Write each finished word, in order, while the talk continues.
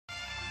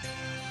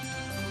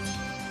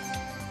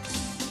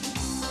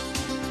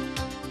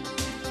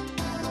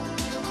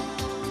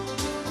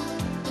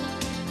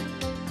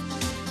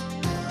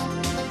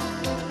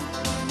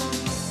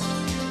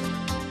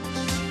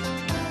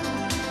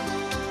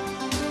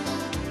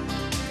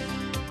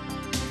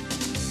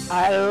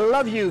I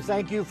love you.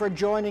 Thank you for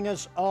joining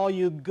us, all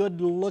you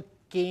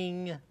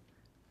good-looking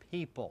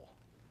people.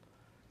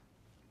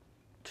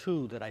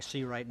 Two that I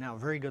see right now,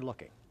 very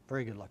good-looking,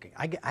 very good-looking.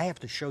 I have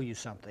to show you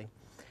something.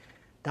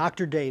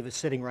 Dr. Dave is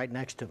sitting right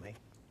next to me.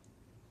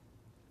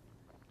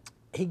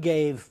 He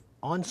gave,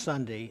 on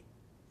Sunday,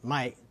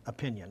 my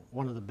opinion,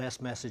 one of the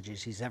best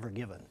messages he's ever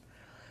given.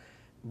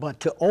 But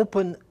to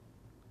open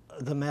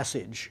the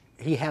message,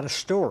 he had a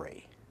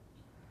story.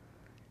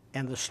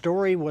 And the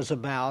story was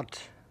about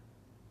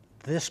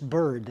this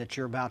bird that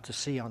you're about to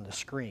see on the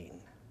screen.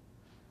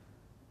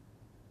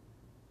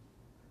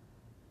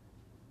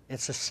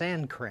 It's a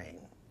sand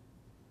crane,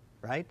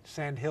 right?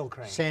 Sandhill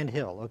crane.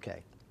 Sandhill,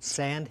 okay.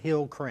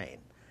 Sandhill crane.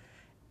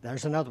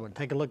 There's another one.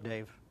 Take a look,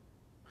 Dave.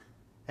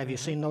 Have you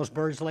seen those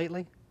birds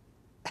lately?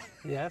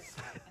 Yes.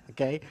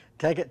 Okay,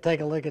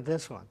 take a look at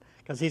this one,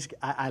 because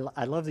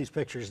I love these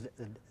pictures.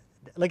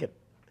 Look at,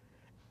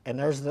 and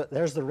there's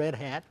the red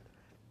hat,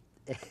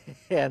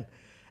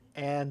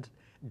 and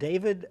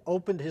David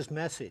opened his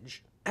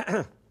message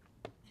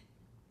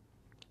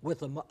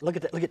with a look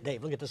at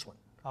Dave. Look at this one.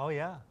 Oh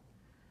yeah,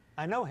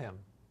 I know him.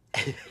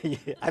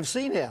 I've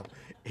seen him.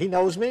 He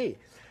knows me,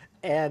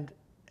 and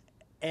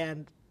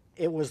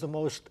it was the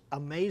most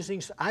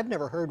amazing. I've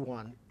never heard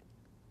one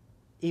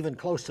even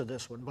close to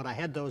this one, but I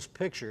had those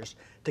pictures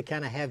to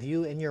kind of have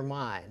you in your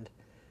mind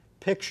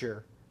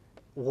picture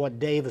what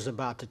Dave is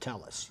about to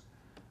tell us.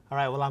 All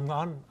right, well,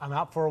 I'm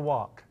out for a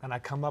walk, and I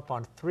come up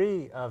on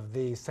 3 of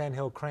the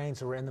sandhill cranes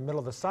who are in the middle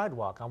of the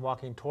sidewalk. I'm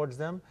walking towards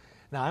them.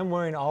 Now, I'm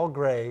wearing all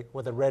gray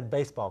with a red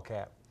baseball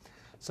cap.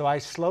 So I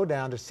slow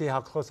down to see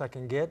how close I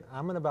can get.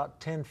 I'm at about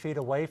 10 feet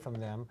away from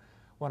them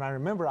when I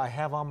remember I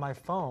have on my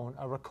phone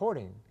a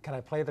recording. Can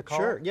I play the call?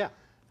 Sure, yeah.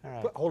 All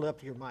right. Hold it up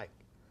to your mic.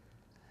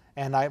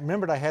 And I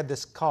remembered I had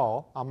this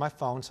call on my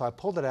phone, so I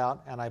pulled it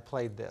out and I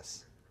played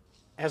this.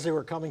 As they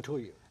were coming to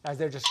you. As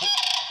they're just...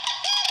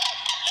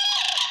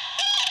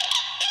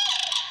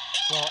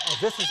 Well, as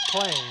this is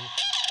playing,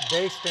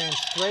 they stand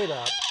straight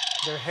up.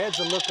 Their heads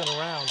are looking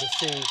around to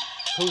see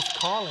who's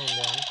calling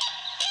them.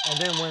 And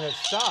then when it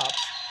stops,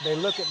 they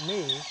look at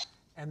me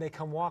and they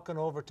come walking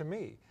over to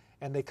me.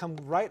 And they come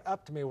right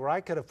up to me where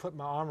I could have put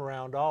my arm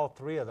around all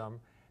 3 of them,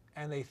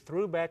 and they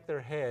threw back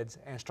their heads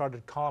and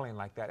started calling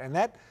like that. And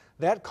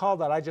that call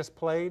that I just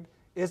played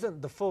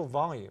isn't the full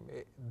volume.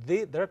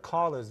 Their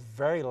call is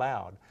very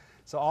loud.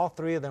 So all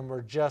 3 of them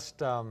were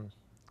just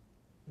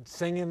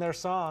singing their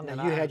song. Now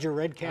and you had your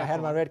red cap on. I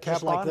had my red cap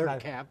just like on, their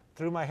and cap. I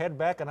threw my head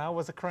back, and I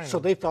was a crane. So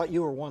they thought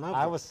you were one of them.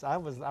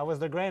 I was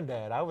their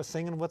granddad. I was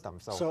singing with them.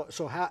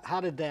 So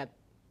how did that,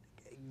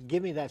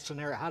 give me that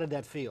scenario, how did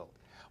that feel?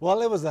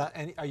 Well, it was a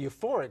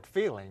euphoric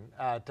feeling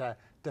to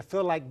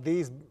feel like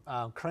these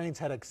cranes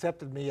had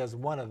accepted me as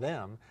one of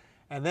them.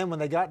 And then when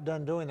they got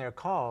done doing their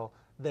call,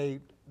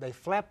 they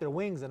flapped their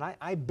wings, and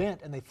I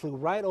bent, and they flew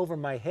right over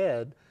my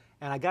head.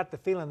 And I got the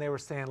feeling they were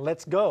saying,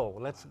 "Let's go,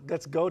 let's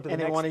go to the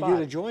next spot." And they wanted you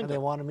to join them. And they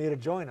wanted me to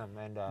join them.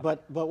 And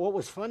but what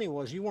was funny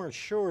was you weren't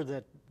sure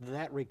that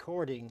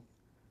recording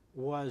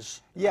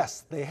was.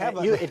 Yes, they have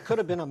it could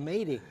have been a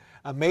mating.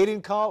 A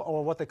mating call,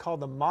 or what they call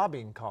the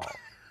mobbing call.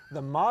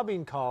 The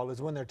mobbing call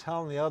is when they're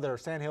telling the other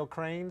sandhill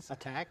cranes,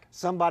 attack.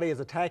 Somebody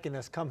is attacking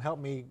us. Come help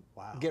me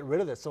get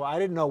rid of this. So I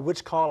didn't know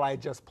which call I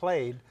just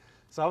played.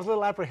 So I was a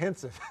little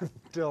apprehensive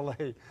until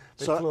they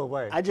flew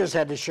away. I just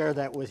had to share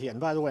that with you. And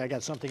by the way, I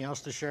got something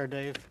else to share,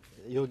 Dave.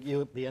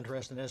 You'll be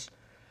interested in this.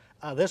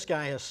 This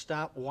guy has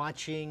stopped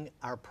watching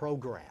our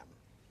program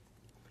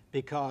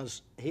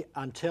because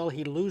until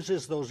he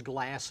loses those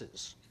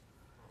glasses,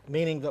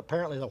 meaning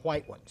apparently the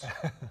white ones.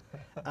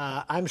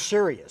 I'm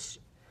serious.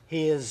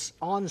 He is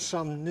on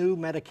some new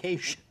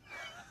medication.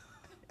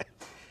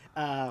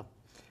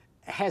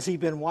 Has he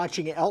been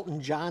watching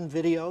Elton John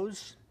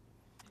videos?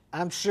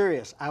 I'm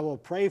serious. I will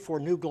pray for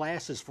new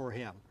glasses for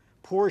him.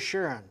 Poor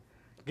Sharon.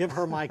 Give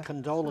her my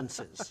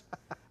condolences.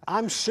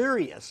 I'm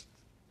serious.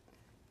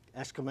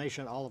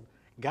 Exclamation, all of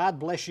God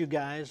bless you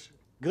guys.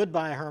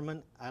 Goodbye,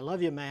 Herman. I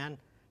love you, man.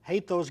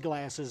 Hate those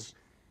glasses.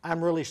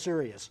 I'm really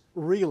serious.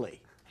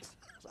 Really.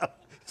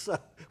 So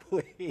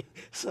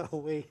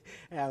we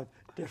have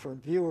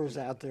different viewers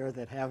out there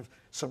that have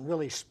some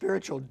really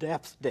spiritual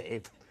depth,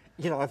 Dave.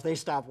 You know, if they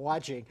stop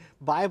watching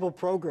Bible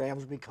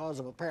programs because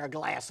of a pair of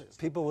glasses.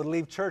 People would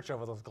leave church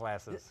over those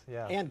glasses.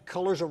 Yeah. And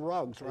colors of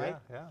rugs, right?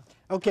 Yeah.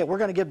 Okay, we're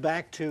going to get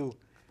back to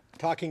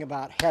talking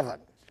about heaven.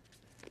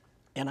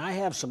 And I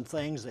have some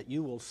things that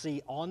you will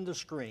see on the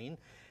screen.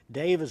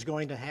 Dave is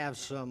going to have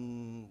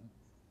some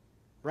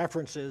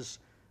references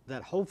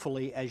that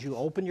hopefully, as you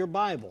open your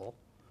Bible,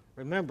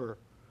 remember,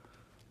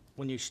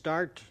 when you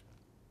start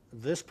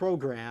this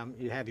program,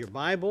 you have your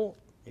Bible,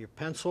 your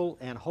pencil,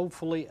 and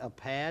hopefully a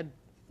pad.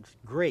 It's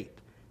great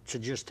to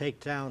just take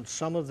down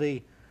some of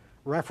the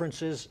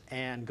references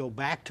and go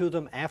back to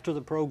them after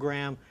the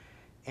program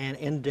and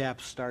in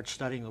depth start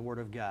studying the Word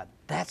of God.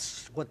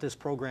 That's what this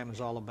program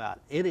is all about.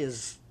 It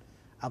is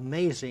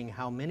amazing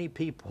how many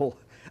people,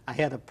 I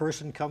had a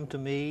person come to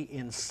me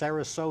in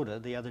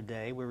Sarasota the other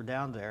day, we were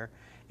down there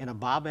in a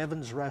Bob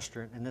Evans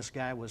restaurant, and this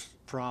guy was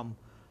from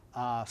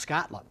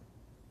Scotland.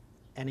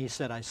 And he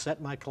said, I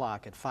set my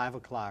clock at 5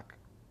 o'clock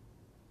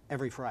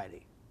every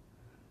Friday.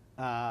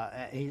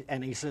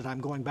 And he said,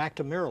 I'm going back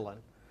to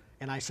Maryland.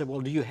 And I said, well,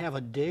 do you have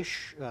a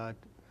dish,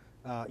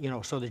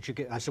 so that you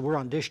can, I said, we're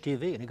on Dish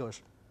TV. And he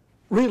goes,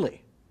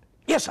 really?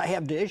 Yes, I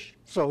have Dish.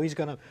 So he's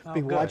going to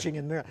be watching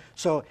in Maryland.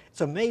 So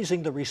it's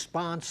amazing the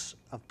response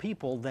of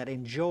people that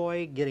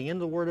enjoy getting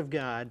into the Word of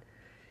God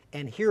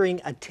and hearing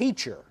a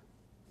teacher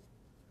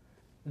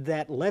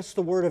that lets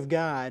the Word of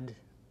God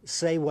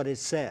say what it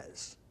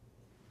says.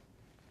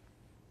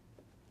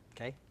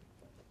 Okay?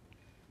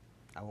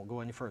 I won't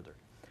go any further.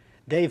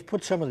 Dave,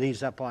 put some of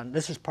these up on,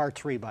 this is part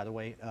 3, by the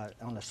way,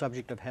 on the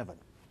subject of heaven.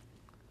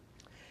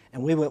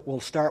 And we'll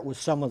start with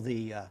some of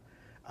the,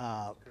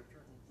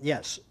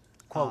 yes.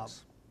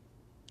 Quotes.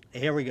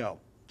 Here we go.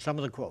 Some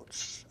of the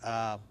quotes.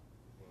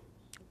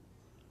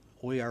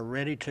 We are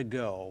ready to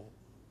go.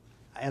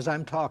 As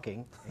I'm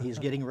talking, he's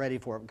getting ready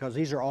for it because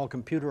these are all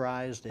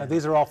computerized. Now,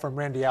 these are all from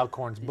Randy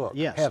Alcorn's book,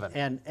 yes,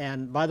 Heaven.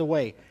 And by the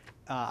way,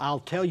 I'll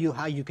tell you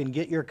how you can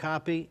get your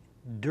copy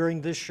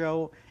during this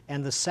show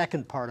and the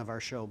second part of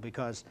our show,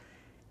 because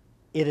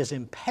it is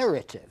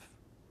imperative,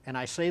 and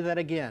I say that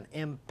again,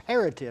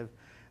 imperative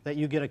that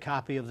you get a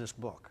copy of this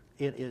book.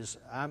 It is,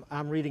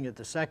 I'm reading it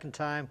the second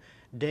time.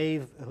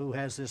 Dave, who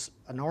has this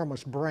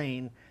enormous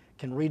brain,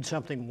 can read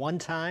something one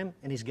time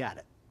and he's got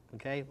it,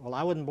 okay? Well,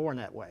 I wasn't born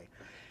that way.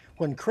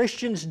 When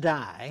Christians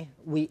die,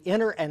 we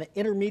enter an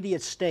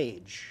intermediate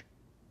stage,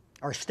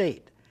 or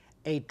state,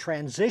 a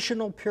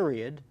transitional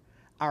period,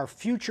 our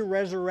future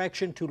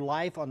resurrection to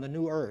life on the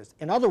new earth.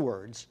 In other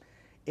words,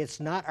 it's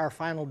not our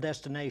final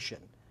destination.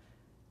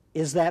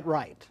 Is that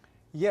right?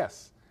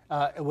 Yes,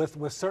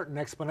 with certain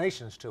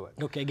explanations to it.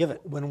 Okay, give it.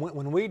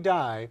 When we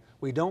die,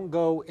 we don't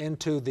go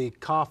into the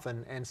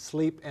coffin and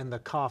sleep in the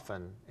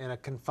coffin in a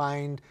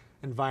confined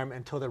environment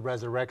until the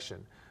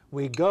resurrection.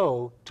 We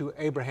go to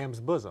Abraham's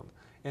bosom.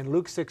 In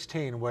Luke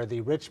 16, where the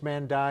rich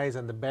man dies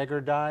and the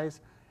beggar dies,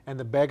 and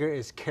the beggar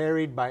is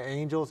carried by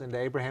angels into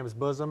Abraham's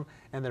bosom,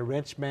 and the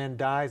rich man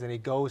dies and he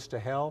goes to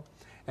hell,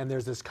 and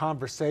there's this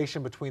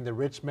conversation between the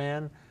rich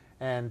man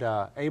and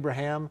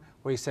Abraham,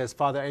 where he says,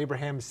 Father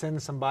Abraham,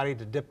 send somebody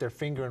to dip their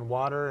finger in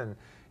water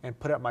and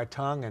put up my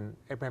tongue. And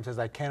Abraham says,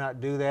 I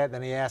cannot do that.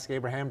 Then he asks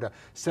Abraham to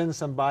send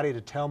somebody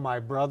to tell my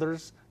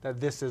brothers that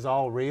this is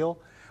all real.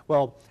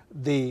 Well,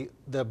 the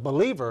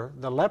believer,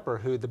 the leper,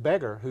 the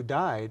beggar who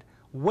died,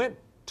 went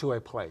to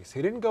a place.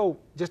 He didn't go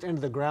just into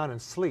the ground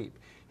and sleep.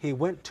 He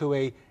went to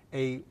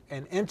an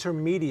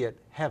intermediate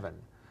heaven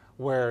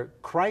where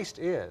Christ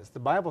is. The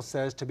Bible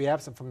says to be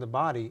absent from the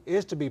body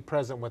is to be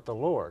present with the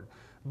Lord,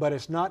 but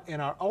it's not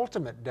in our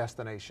ultimate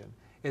destination.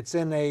 It's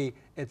in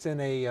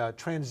a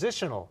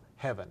transitional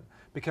heaven,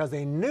 because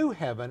a new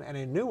heaven and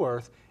a new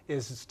earth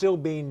is still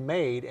being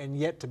made and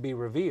yet to be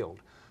revealed.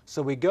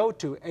 So we go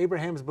to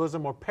Abraham's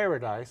bosom, or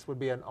paradise would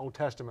be an Old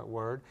Testament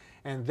word,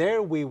 and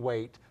there we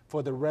wait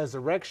for the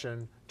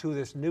resurrection to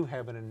this new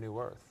heaven and new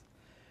earth.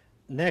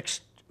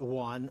 Next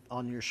one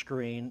on your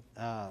screen,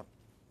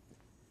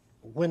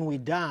 when we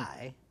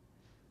die,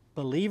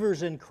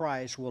 believers in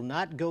Christ will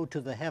not go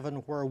to the heaven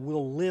where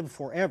we'll live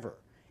forever.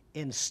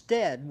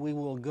 Instead, we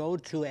will go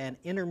to an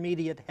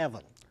intermediate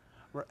heaven.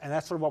 And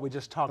that's sort of what we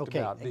just talked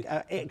about.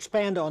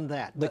 Expand on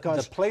that,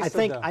 because the place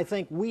I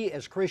think we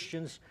as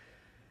Christians,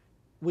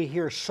 we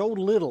hear so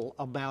little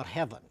about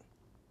heaven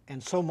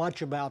and so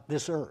much about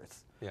this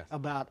earth, yes,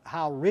 about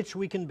how rich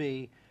we can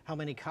be, how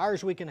many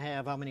cars we can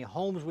have, how many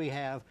homes we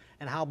have,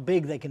 and how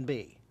big they can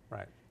be.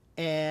 Right.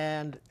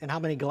 And how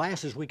many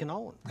glasses we can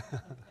own.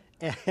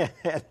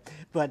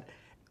 But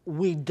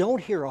we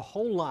don't hear a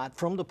whole lot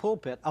from the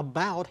pulpit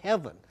about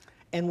heaven.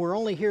 And we're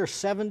only here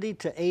 70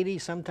 to 80,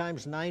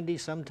 sometimes 90,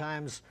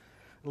 sometimes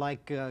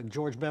like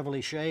George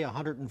Beverly Shea,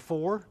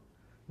 104.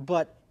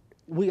 But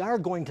we are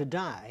going to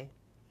die,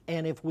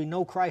 and if we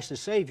know Christ as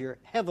Savior,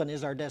 heaven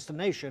is our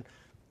destination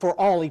for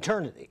all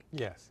eternity.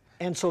 Yes.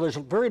 And so there's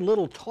very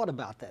little taught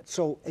about that.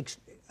 So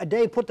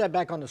Dave, put that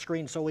back on the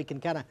screen so we can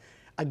kind of,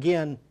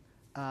 again,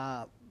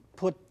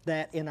 put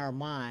that in our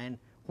mind.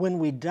 When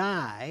we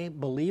die,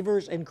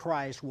 believers in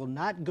Christ will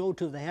not go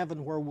to the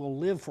heaven where we'll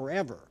live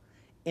forever.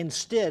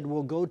 Instead,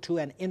 we'll go to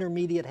an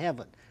intermediate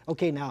heaven.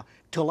 Okay, now,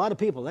 to a lot of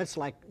people, that's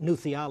like new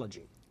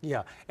theology.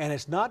 Yeah, and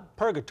it's not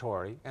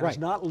purgatory, and Right. it's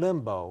not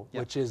limbo,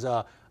 Yep. which is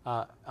a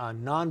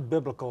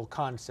non-biblical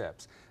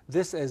concepts.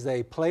 This is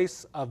a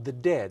place of the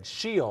dead,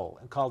 Sheol,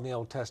 called in the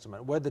Old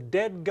Testament, where the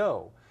dead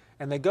go.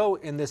 And they go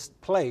in this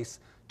place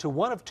to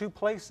one of two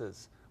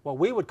places, what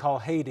we would call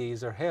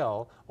Hades or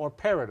hell or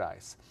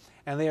paradise.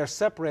 And they are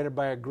separated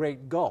by a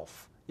great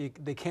gulf.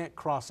 They can't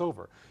cross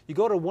over. You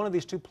go to one of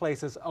these two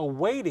places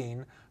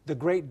awaiting the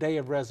great day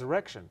of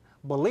resurrection.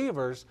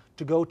 Believers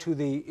to go to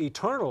the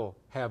eternal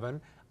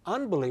heaven,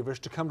 unbelievers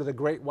to come to the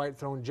great white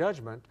throne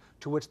judgment,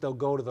 to which they'll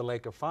go to the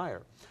lake of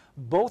fire.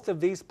 Both of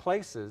these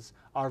places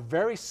are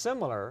very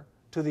similar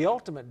to the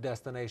ultimate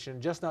destination,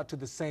 just not to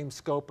the same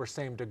scope or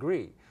same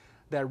degree.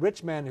 That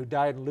rich man who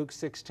died in Luke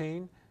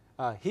 16,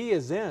 he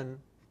is in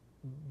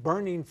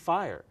burning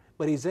fire,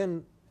 but he's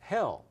in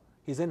hell.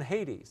 He's in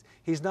Hades.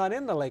 He's not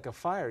in the lake of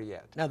fire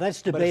yet. Now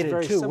that's but it's debated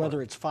very too, similar.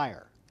 whether it's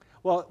fire.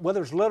 Well,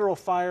 whether it's literal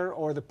fire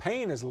or the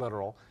pain is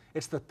literal,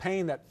 it's the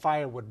pain that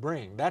fire would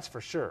bring, that's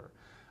for sure.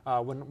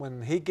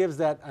 When he gives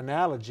that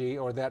analogy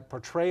or that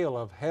portrayal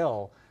of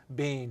hell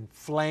being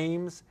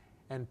flames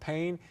and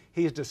pain,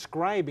 he's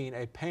describing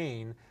a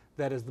pain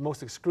that is the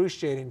most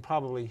excruciating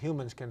probably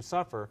humans can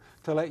suffer,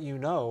 to let you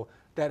know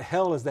that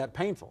hell is that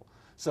painful.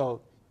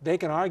 So they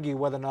can argue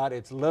whether or not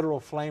it's literal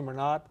flame or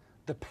not.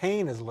 The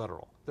pain is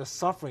literal. The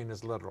suffering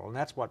is literal, and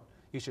that's what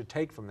you should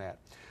take from that.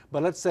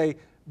 But let's say,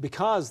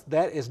 because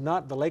that is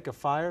not the lake of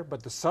fire,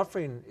 but the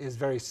suffering is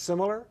very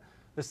similar,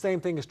 the same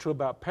thing is true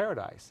about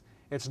paradise.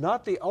 It's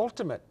not the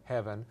ultimate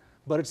heaven,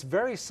 but it's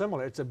very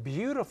similar. It's a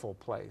beautiful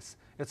place.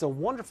 It's a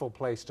wonderful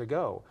place to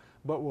go,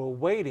 but we're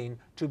waiting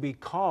to be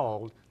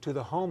called to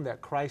the home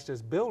that Christ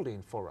is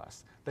building for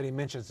us, that he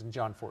mentions in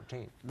John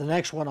 14. The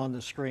next one on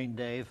the screen,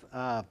 Dave,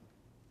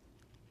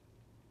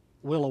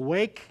 will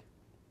await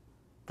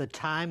the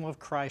time of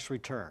Christ's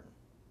return.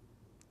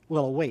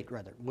 Will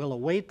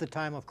await the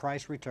time of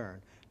Christ's return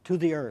to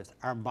the earth,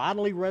 our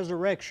bodily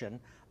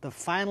resurrection, the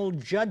final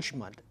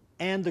judgment,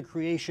 and the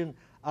creation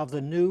of the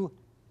new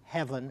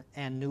heaven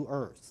and new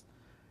earth.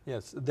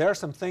 Yes, there are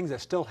some things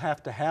that still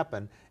have to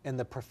happen in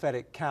the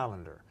prophetic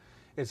calendar.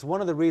 It's one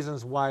of the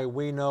reasons why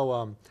we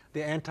know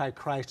the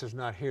Antichrist is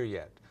not here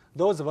yet.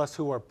 Those of us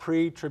who are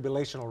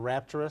pre-tribulational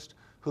rapturists,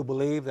 who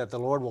believe that the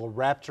Lord will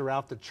rapture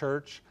out the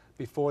church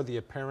before the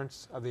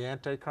appearance of the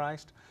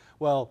Antichrist,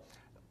 well,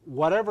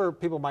 whatever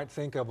people might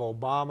think of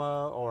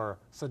Obama or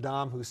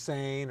Saddam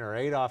Hussein or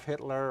Adolf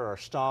Hitler or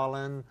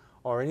Stalin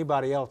or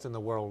anybody else in the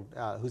world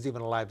who's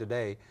even alive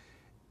today,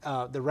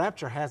 the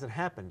rapture hasn't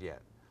happened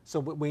yet. So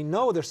we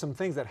know there's some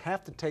things that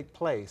have to take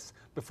place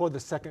before the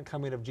second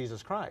coming of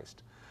Jesus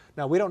Christ.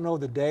 Now, we don't know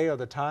the day or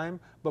the time,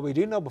 but we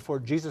do know before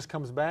Jesus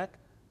comes back,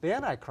 the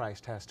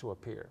Antichrist has to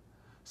appear.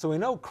 So we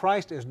know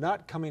Christ is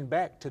not coming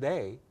back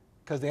today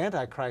because the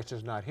Antichrist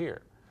is not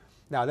here.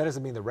 Now, that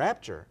doesn't mean the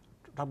rapture.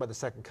 We're talking about the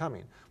second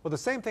coming. Well, the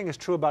same thing is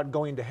true about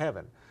going to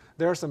heaven.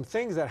 There are some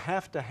things that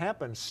have to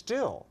happen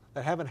still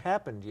that haven't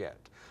happened yet.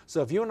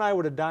 So if you and I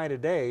were to die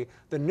today,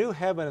 the new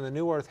heaven and the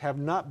new earth have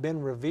not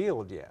been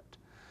revealed yet.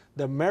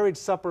 The marriage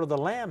supper of the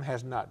Lamb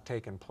has not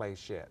taken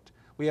place yet.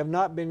 We have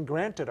not been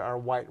granted our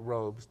white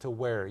robes to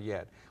wear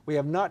yet. We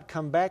have not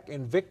come back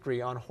in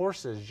victory on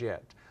horses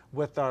yet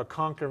with our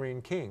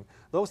conquering king.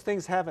 Those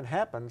things haven't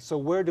happened, so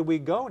where do we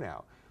go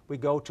now? We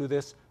go to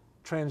this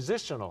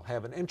transitional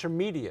heaven,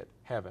 intermediate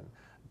heaven,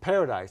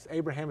 paradise,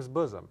 Abraham's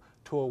bosom,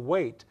 to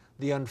await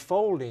the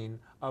unfolding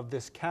of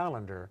this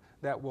calendar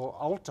that will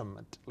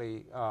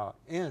ultimately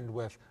end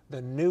with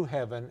the new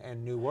heaven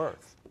and new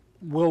earth.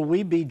 Will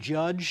we be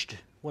judged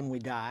when we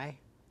die?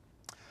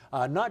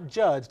 Not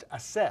judged,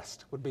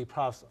 assessed would be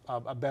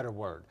a better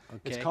word.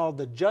 Okay. It's called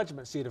the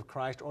judgment seat of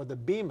Christ or the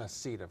Bema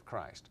seat of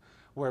Christ,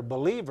 where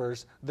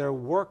believers, their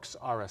works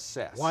are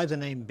assessed. Why the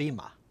name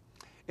Bema?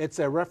 It's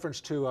a reference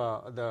to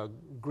the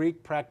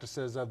Greek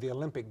practices of the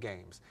Olympic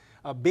Games.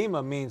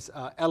 Bema means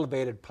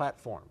elevated,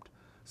 platformed.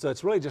 So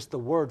it's really just the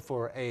word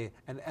for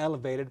an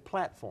elevated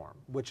platform,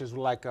 which is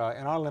like in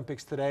our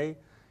Olympics today,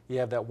 you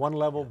have that one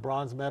level,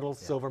 bronze medal,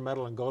 silver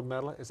medal, and gold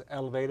medal is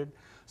elevated.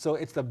 So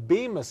it's the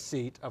Bema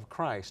seat of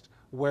Christ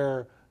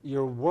where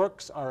your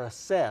works are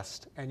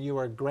assessed and you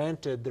are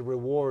granted the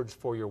rewards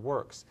for your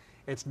works.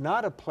 It's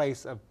not a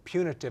place of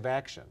punitive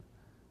action.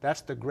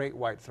 That's the great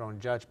white throne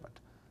judgment.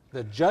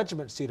 The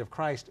judgment seat of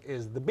Christ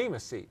is the Bema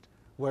seat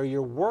where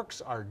your works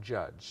are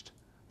judged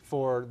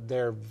for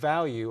their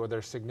value or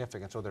their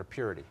significance or their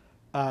purity.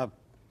 The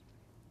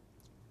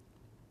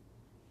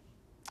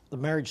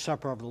marriage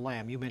supper of the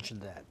Lamb, you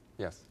mentioned that.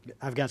 Yes.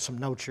 I've got some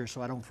notes here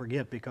so I don't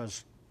forget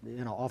because,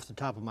 you know, off the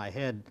top of my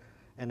head,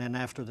 and then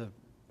after the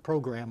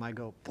program I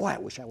go, boy, I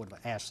wish I would have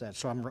asked that,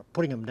 so I'm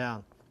putting them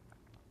down.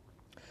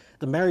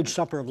 The marriage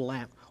supper of the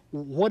Lamb,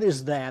 what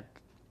is that,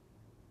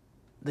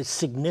 the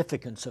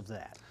significance of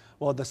that?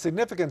 Well, the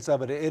significance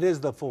of it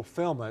is the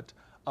fulfillment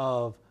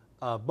of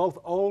both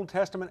Old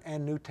Testament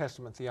and New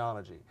Testament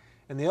theology.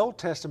 In the Old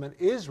Testament,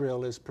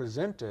 Israel is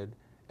presented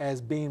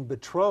as being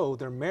betrothed,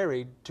 they're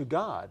married to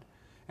God.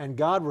 And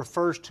God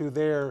refers to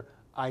their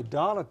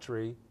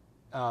idolatry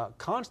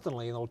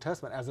constantly in the Old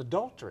Testament as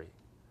adultery.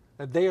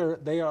 That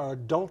they are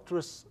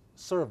adulterous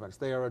servants,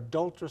 they are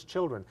adulterous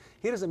children.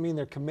 He doesn't mean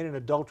they're committing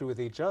adultery with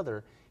each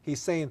other.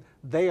 He's saying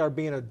they are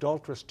being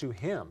adulterous to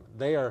Him.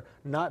 They are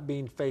not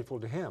being faithful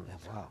to Him.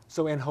 Wow.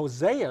 So in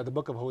Hosea, the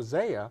book of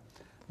Hosea,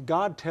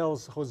 God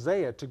tells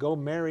Hosea to go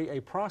marry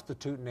a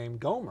prostitute named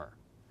Gomer.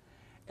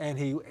 And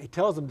he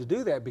tells him to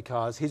do that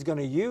because he's going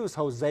to use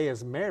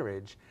Hosea's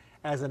marriage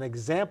as an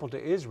example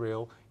to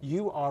Israel.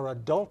 You are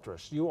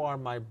adulterous. You are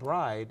my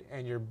bride,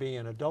 and you're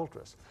being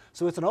adulterous.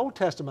 So it's an Old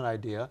Testament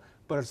idea,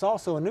 but it's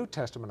also a New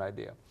Testament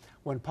idea.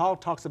 When Paul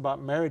talks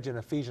about marriage in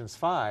Ephesians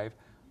 5,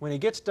 when he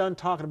gets done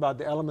talking about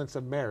the elements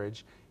of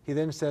marriage, he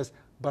then says,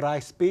 but I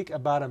speak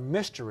about a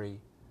mystery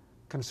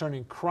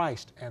concerning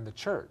Christ and the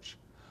church.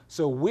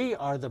 So we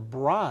are the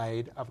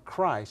bride of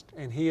Christ,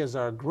 and He is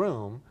our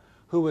groom,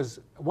 who was,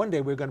 one day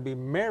we're going to be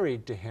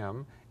married to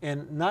him,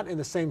 and not in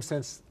the same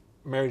sense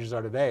marriages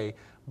are today,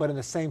 but in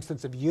the same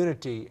sense of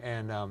unity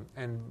and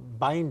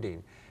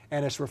binding.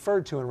 And it's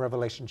referred to in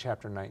Revelation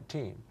chapter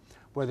 19,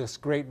 where this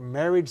great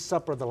marriage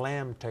supper of the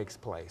Lamb takes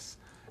place,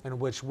 in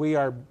which we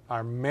are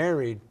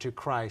married to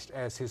Christ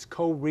as his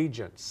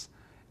co-regents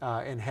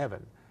in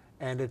heaven.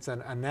 And it's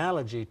an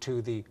analogy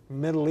to the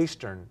Middle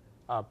Eastern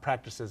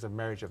practices of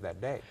marriage of that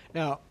day.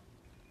 Now,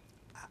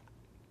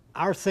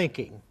 our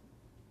thinking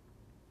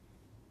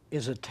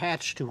is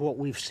attached to what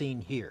we've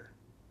seen here.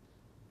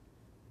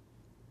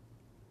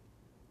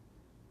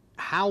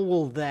 How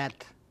will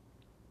that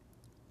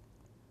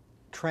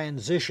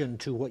transition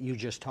to what you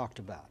just talked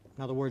about?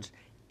 In other words,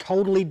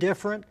 totally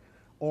different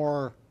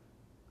or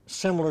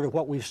similar to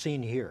what we've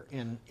seen here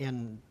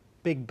in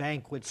big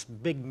banquets,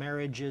 big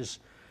marriages?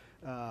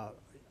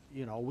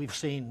 You know, we've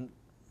seen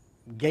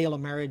gala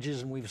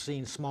marriages and we've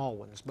seen small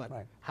ones, but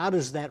right. How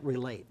does that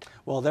relate?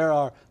 Well, there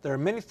are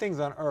many things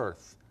on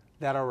earth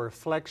that are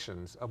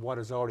reflections of what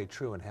is already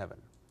true in heaven.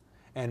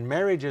 And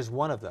marriage is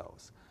one of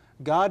those.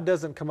 God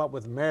doesn't come up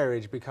with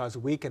marriage because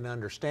we can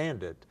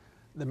understand it.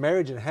 The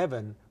marriage in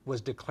heaven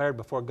was declared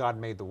before God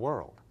made the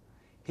world.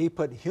 He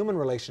put human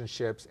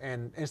relationships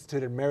and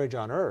instituted marriage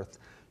on earth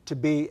to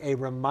be a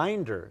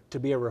reminder, to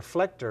be a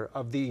reflector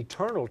of the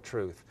eternal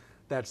truth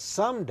that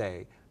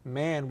someday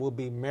man will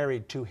be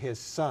married to his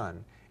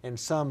son in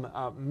some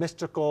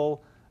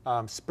mystical,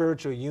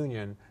 spiritual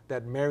union,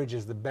 that marriage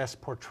is the best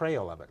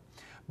portrayal of it.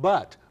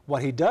 But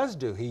what he does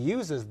do, he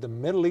uses the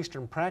Middle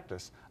Eastern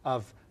practice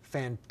of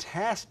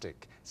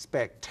fantastic,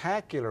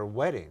 spectacular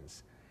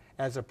weddings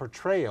as a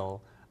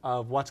portrayal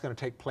of what's going to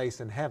take place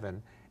in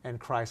heaven and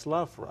Christ's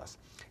love for us.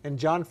 In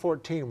John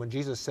 14, when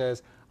Jesus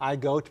says, I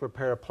go to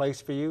prepare a place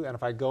for you, and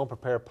if I go and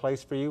prepare a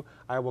place for you,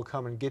 I will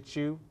come and get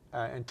you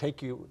and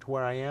take you to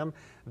where I am,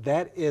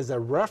 that is a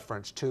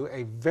reference to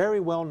a very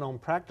well-known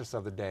practice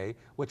of the day,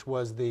 which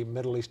was the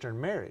Middle Eastern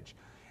marriage,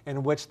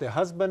 in which the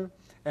husband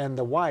and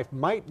the wife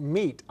might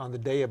meet on the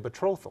day of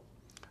betrothal.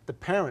 The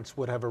parents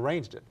would have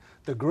arranged it.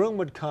 The groom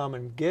would come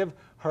and give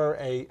her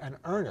an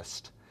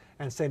earnest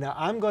and say, now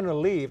I'm going to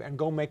leave and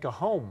go make a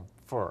home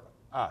for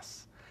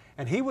us.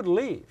 And he would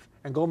leave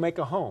and go make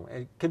a home.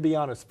 It could be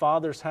on his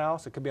father's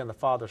house. It could be on the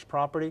father's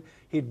property.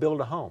 He'd build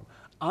a home.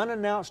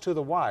 Unannounced to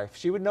the wife,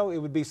 she would know it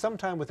would be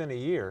sometime within a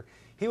year.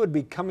 He would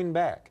be coming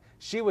back.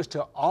 She was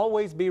to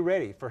always be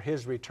ready for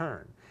his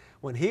return.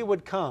 When he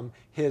would come,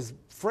 his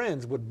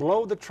friends would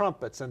blow the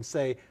trumpets and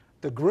say,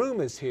 the groom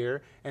is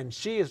here, and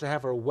she is to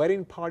have her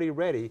wedding party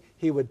ready.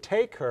 He would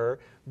take her,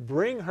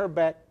 bring her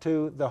back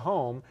to the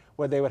home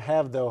where they would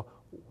have the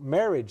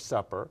marriage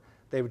supper.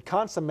 They would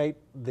consummate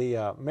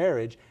the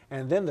marriage,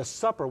 and then the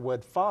supper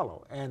would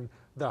follow. And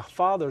the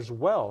father's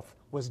wealth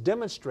was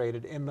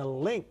demonstrated in the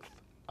length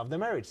of the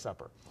marriage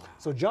supper.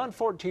 So John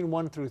 14,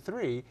 1 through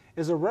 3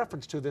 is a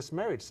reference to this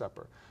marriage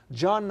supper.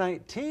 John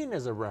 19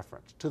 is a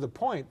reference to the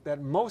point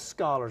that most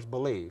scholars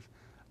believe,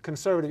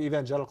 conservative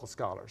evangelical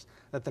scholars,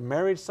 that the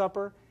marriage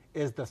supper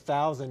is the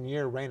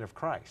 1,000-year reign of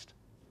Christ.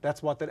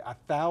 That's what a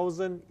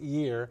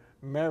 1,000-year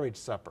marriage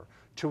supper,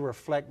 to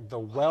reflect the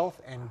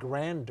wealth and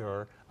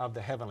grandeur of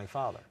the Heavenly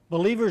Father.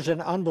 Believers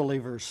and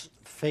unbelievers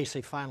face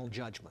a final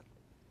judgment.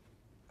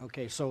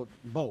 Okay, so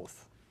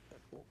both.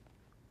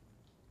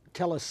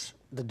 Tell us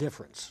the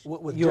difference.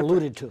 You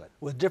alluded to it.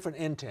 With different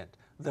intent.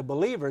 The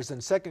believers in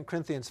 2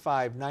 Corinthians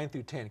 5, 9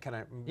 through 10, can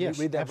I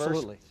read that verse?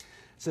 Absolutely. It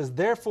says,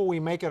 therefore we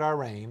make it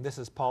our aim, this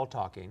is Paul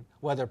talking,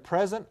 whether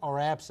present or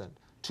absent,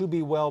 to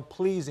be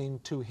well-pleasing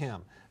to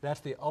him. That's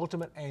the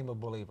ultimate aim of a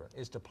believer,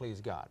 is to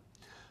please God.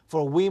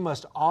 For we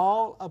must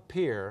all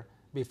appear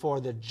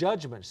before the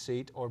judgment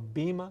seat, or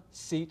bema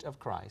seat of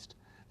Christ,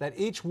 that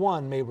each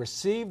one may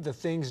receive the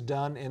things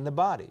done in the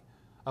body,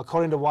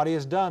 according to what he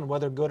has done,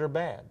 whether good or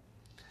bad.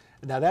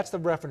 Now that's the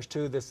reference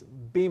to this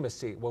bema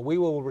seat, where we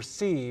will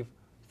receive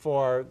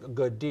for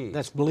good deeds.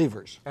 That's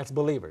believers. That's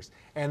believers.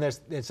 And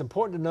it's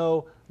important to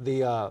know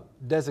the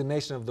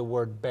designation of the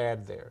word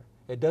bad there.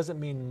 It doesn't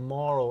mean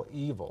moral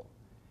evil.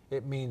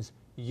 It means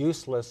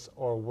useless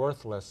or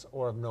worthless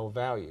or of no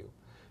value.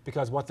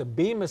 Because what the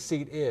bema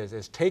seat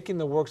is taking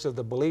the works of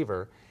the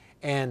believer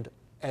and,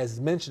 as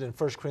mentioned in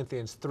 1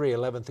 Corinthians 3,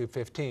 11 through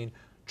 15,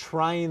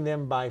 trying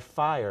them by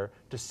fire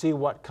to see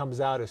what comes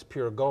out as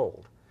pure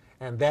gold.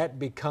 And that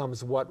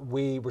becomes what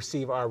we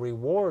receive our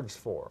rewards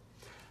for.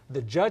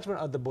 The judgment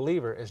of the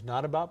believer is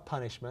not about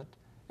punishment.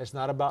 It's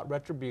not about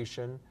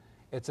retribution.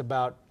 It's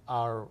about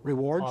our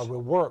rewards, our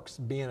works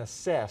being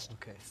assessed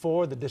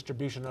for the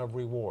distribution of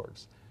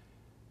rewards.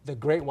 The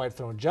great white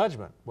throne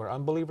judgment, where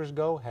unbelievers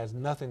go, has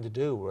nothing to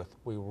do with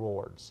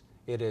rewards.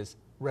 It is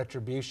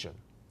retribution.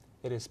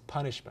 It is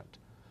punishment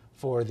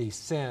for the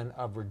sin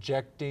of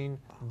rejecting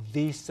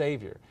the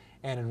Savior.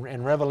 And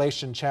in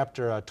Revelation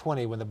chapter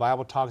 20, when the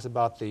Bible talks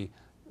about the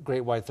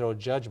great white throne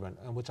judgment,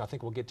 and which I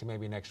think we'll get to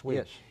maybe next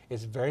week,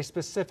 it's very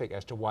specific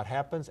as to what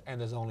happens, and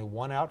there's only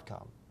one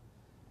outcome.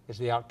 It's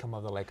the outcome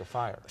of the lake of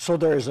fire. So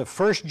there is a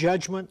first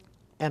judgment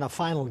and a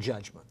final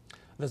judgment.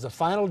 There's a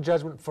final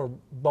judgment for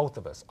both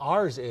of us.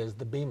 Ours is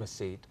the bema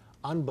seat.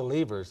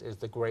 unbelievers is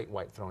the great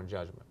white throne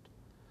judgment.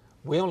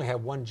 We only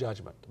have one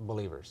judgment,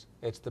 believers.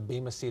 It's the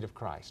bema seat of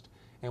Christ,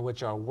 in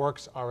which our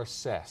works are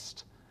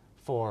assessed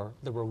for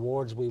the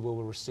rewards we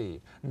will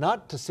receive.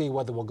 Not to see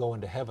whether we'll go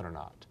into heaven or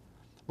not,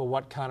 but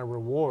what kind of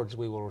rewards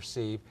we will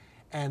receive.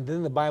 And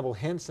then the Bible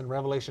hints in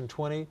Revelation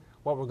 20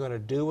 what we're going to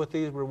do with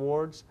these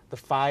rewards. The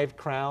 5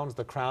 crowns,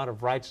 the crown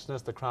of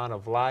righteousness, the crown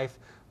of life,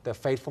 the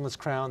faithfulness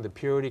crown, the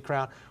purity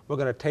crown. We're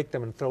going to take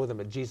them and throw them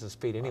at Jesus'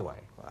 feet anyway.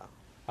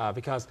 Wow.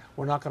 Because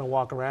we're not going to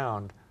walk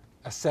around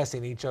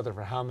assessing each other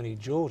for how many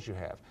jewels you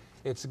have.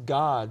 It's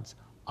God's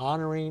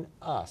honoring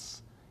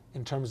us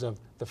in terms of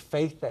the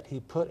faith that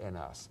He put in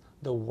us,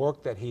 the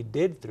work that He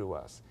did through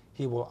us.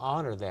 He will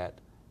honor that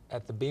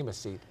at the bema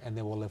seat, and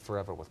then we'll live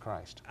forever with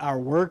Christ. Our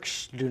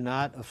works do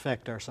not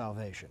affect our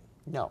salvation.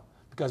 No,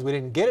 because we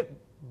didn't get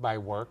it by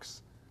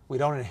works. We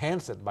don't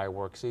enhance it by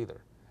works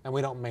either, and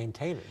we don't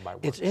maintain it by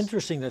works. It's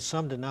interesting that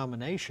some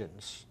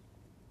denominations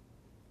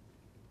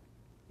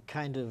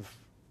kind of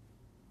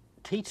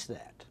teach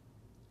that.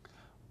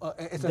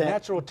 It's a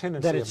natural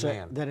tendency of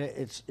man. That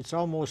it's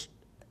almost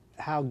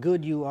how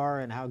good you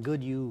are and how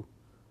good you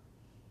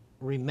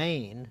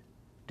remain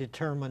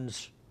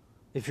determines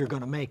if you're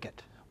going to make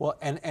it. Well,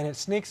 and it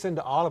sneaks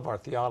into all of our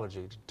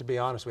theology, to be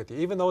honest with you.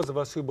 Even those of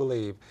us who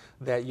believe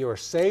that you are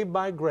saved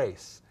by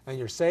grace and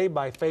you're saved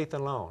by faith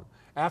alone,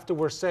 after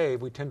we're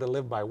saved, we tend to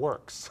live by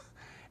works.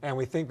 And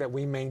we think that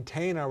we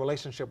maintain our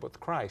relationship with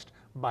Christ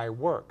by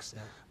works.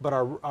 Yeah. But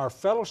our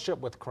fellowship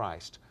with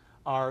Christ,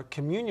 our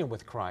communion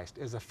with Christ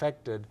is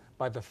affected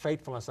by the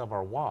faithfulness of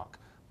our walk.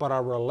 But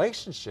our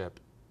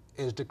relationship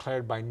is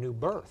declared by new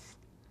birth.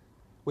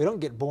 We don't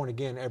get born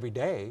again every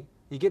day.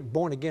 You get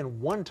born again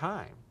one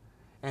time.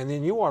 And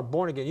then you are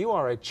born again. You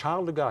are a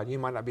child of God. You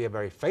might not be a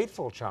very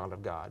faithful child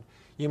of God.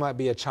 You might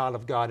be a child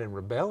of God in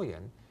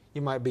rebellion.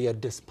 You might be a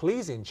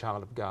displeasing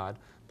child of God.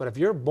 But if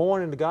you're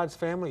born into God's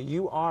family,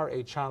 you are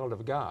a child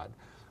of God.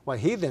 What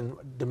He then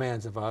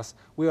demands of us,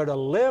 we are to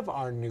live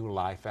our new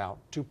life out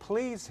to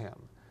please Him.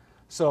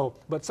 So,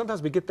 but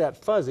sometimes we get that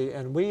fuzzy,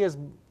 and we as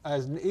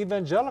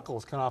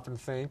evangelicals can often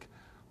think,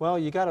 well,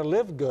 you got to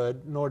live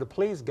good in order to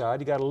please God.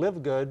 You got to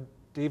live good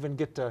to even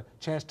get a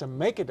chance to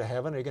make it to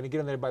heaven. Are you going to get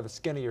in there by the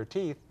skin of your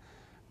teeth?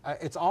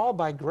 It's all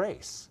by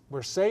grace.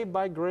 We're saved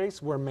by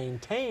grace. We're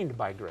maintained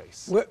by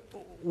grace.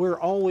 We're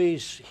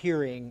always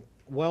hearing,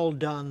 "Well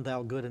done,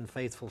 thou good and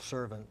faithful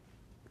servant,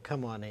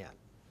 come on in."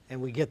 And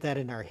we get that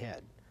in our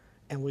head.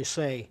 And we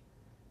say,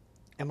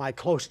 am I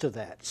close to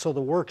that? So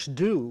the works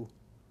do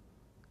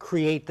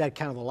create that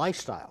kind of a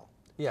lifestyle.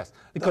 Yes.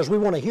 Because we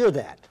want to hear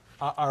that.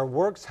 Our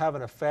works have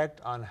an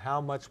effect on how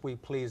much we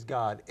please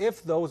God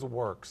if those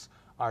works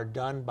are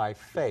done by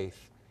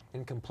faith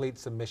in complete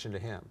submission to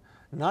Him.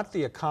 Not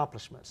the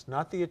accomplishments,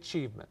 not the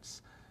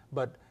achievements,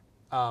 but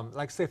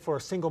like say for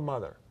a single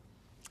mother,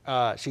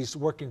 she's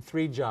working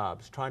 3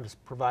 jobs trying to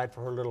provide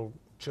for her little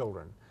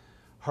children.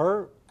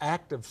 Her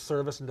act of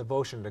service and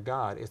devotion to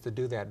God is to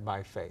do that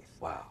by faith.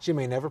 Wow. She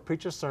may never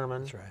preach a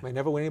sermon, right. may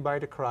never win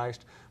anybody to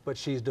Christ, but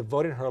she's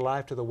devoting her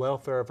life to the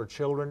welfare of her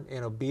children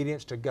in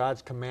obedience to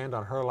God's command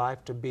on her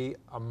life to be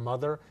a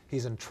mother.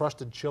 He's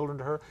entrusted children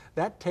to her.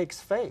 That takes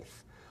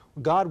faith.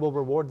 God will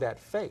reward that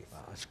faith.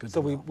 Wow, that's good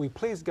so to know. we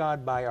please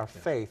God by our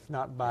faith,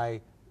 not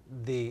by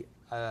the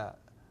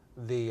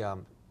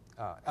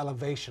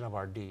elevation of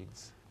our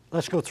deeds.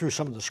 Let's go through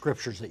some of the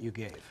scriptures that you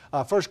gave.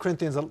 1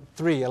 Corinthians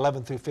 3,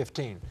 11 through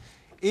 15.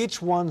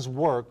 Each one's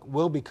work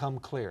will become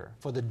clear,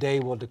 for the day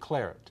will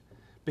declare it,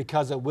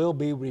 because it will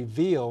be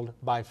revealed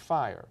by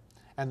fire,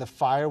 and the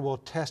fire will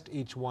test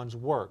each one's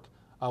work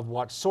of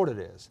what sort it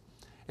is.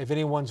 If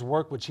anyone's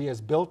work which he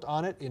has built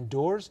on it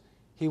endures,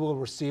 he will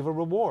receive a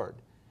reward.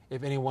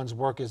 If anyone's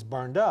work is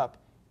burned up,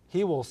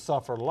 he will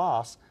suffer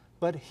loss,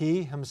 but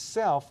he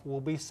himself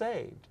will be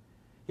saved.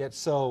 Yet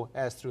so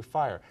as through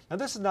fire. Now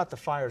this is not the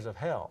fires of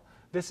hell.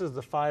 This is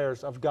the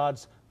fires of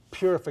God's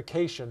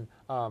purification,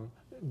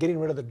 getting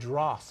rid of the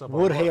dross of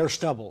wood, hay, or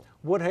stubble.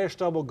 Wood, hay, or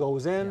stubble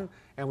goes in,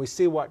 and we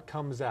see what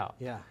comes out.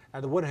 Yeah.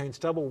 And the wood, hay, and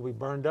stubble will be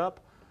burned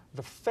up.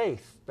 The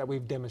faith that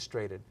we've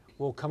demonstrated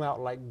will come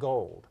out like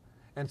gold.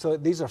 And so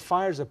these are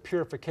fires of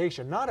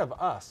purification, not of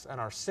us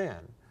and our sin,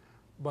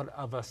 but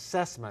of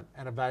assessment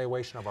and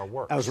evaluation of our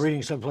works. I was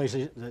reading someplace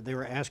that they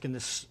were asking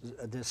this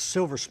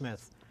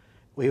silversmith,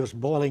 he was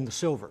boiling the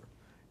silver,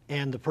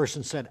 and the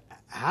person said,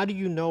 how do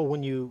you know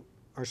when you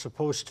are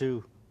supposed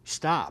to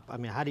stop? I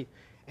mean, how do you,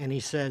 and he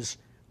says,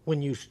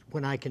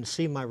 when I can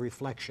see my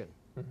reflection,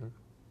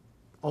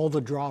 all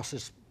the dross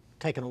is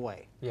taken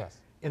away. Yes.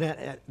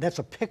 And that's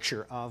a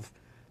picture of,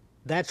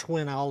 that's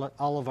when all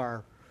of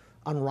our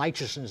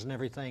unrighteousness and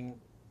everything,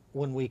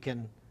 when we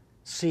can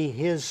see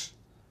His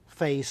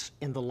face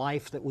in the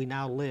life that we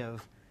now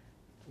live,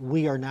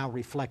 we are now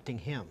reflecting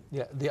Him.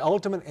 Yeah, the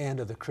ultimate end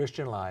of the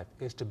Christian life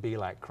is to be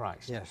like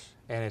Christ. Yes.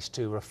 And it's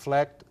to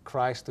reflect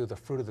Christ through the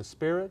fruit of the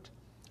Spirit,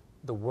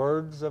 the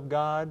words of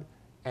God,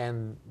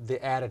 and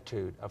the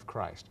attitude of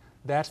Christ.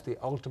 That's the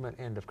ultimate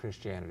end of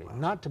Christianity. Wow.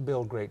 Not to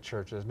build great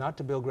churches, not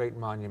to build great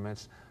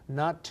monuments,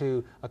 not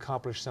to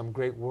accomplish some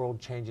great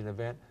world-changing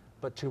event,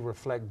 but to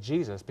reflect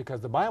Jesus,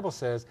 because the Bible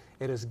says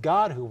it is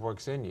God who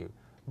works in you,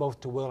 both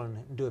to will and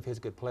do of his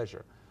good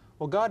pleasure.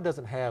 Well, God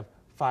doesn't have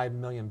 5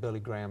 million Billy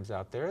Grahams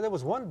out there. There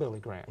was one Billy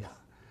Graham. Yeah.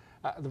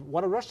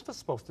 What are the rest of us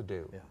supposed to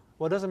do? Yeah.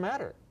 Well, it doesn't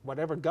matter.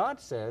 Whatever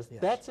God says,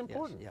 Yes, that's yes,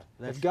 important.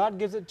 yeah, If God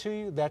gives it to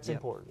you, that's Yep.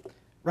 important.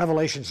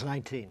 Revelations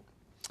 19.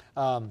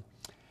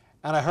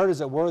 And I heard, as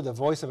it were, the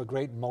voice of a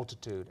great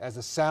multitude, as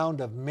the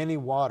sound of many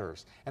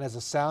waters, and as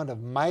the sound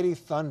of mighty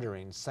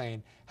thunderings,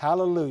 saying,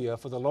 Hallelujah,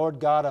 for the Lord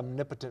God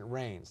omnipotent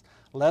reigns.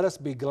 Let us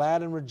be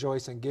glad and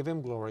rejoice and give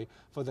him glory,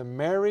 for the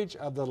marriage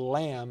of the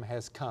Lamb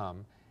has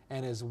come,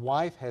 and his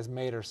wife has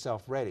made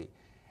herself ready.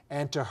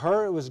 And to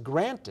her it was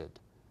granted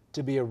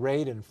to be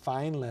arrayed in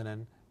fine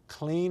linen,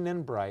 clean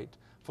and bright,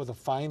 for the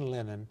fine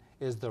linen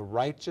is the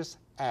righteous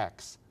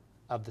acts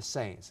of the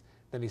saints.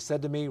 Then he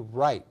said to me,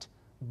 Write,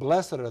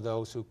 blessed are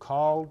those who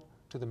called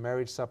to the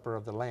marriage supper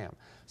of the Lamb.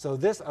 So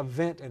this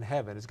event in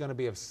heaven is going to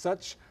be of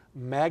such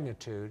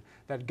magnitude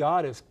that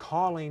God is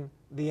calling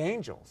the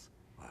angels.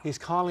 Wow. He's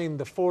calling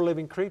the 4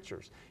 living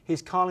creatures.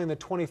 He's calling the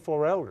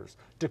 24 elders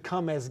to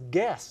come as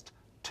guests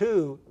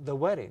to the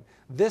wedding.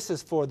 This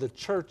is for the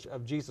church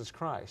of Jesus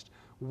Christ.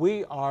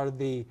 We are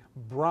the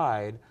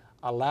bride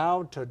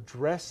allowed to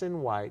dress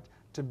in white,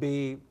 to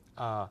be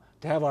to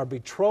have our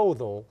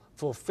betrothal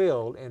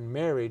fulfilled in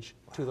marriage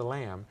to the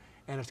Lamb.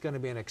 And it's going to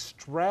be an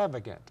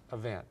extravagant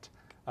event,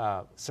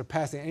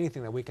 surpassing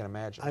anything that we can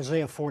imagine.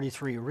 Isaiah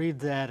 43, read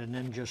that and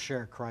then just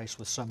share Christ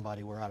with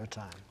somebody. We're out of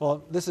time.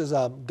 Well, this is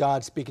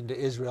God speaking to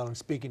Israel and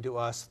speaking to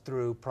us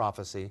through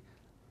prophecy.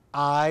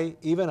 I,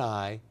 even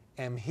I,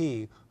 am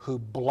he who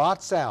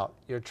blots out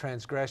your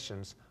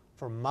transgressions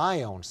for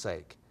my own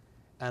sake,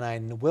 and I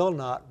will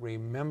not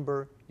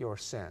remember your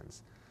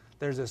sins.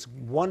 There's this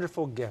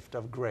wonderful gift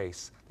of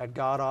grace that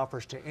God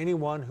offers to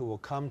anyone who will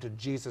come to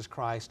Jesus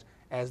Christ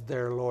as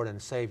their Lord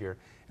and Savior,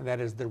 and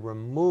that is the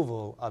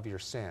removal of your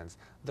sins,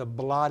 the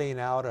blotting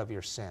out of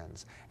your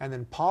sins. And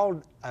then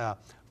Paul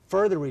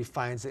further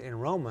refines it in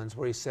Romans,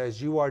 where he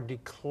says you are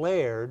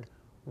declared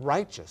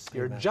righteous,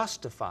 you're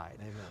justified.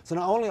 Amen. So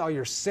not only are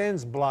your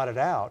sins blotted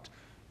out,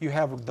 you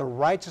have the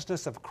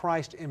righteousness of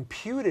Christ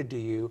imputed to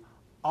you,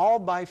 all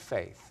by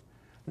faith.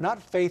 Not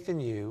faith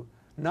in you,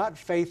 not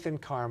faith in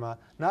karma,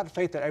 not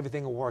faith that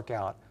everything will work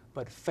out,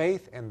 but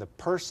faith in the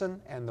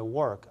person and the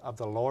work of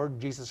the Lord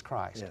Jesus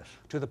Christ. Yes.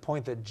 To the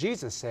point that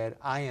Jesus said,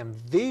 I am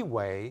the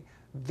way,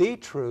 the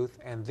truth,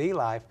 and the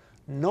life.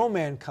 No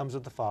man comes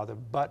with the Father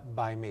but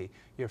by me.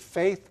 Your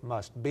faith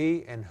must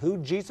be in who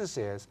Jesus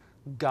is,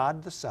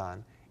 God the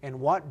Son, and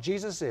what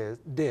Jesus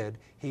did.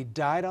 He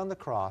died on the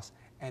cross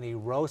and he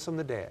rose from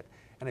the dead.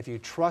 And if you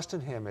trust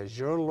in him as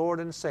your Lord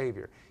and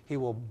Savior, he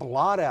will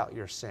blot out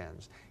your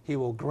sins. He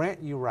will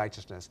grant you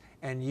righteousness,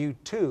 and you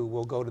too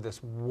will go to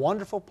this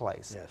wonderful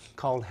place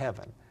called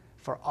heaven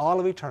for all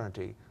of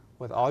eternity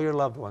with all your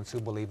loved ones who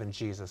believe in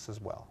Jesus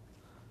as well.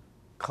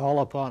 Call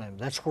upon him.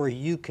 That's where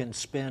you can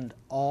spend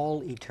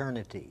all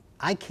eternity.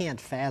 I can't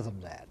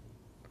fathom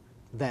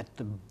that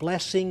the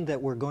blessing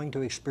that we're going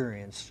to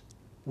experience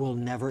will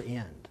never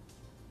end.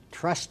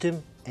 Trust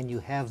him, and you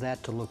have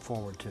that to look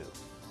forward to.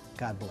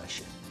 God bless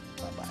you.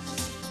 Bye-bye.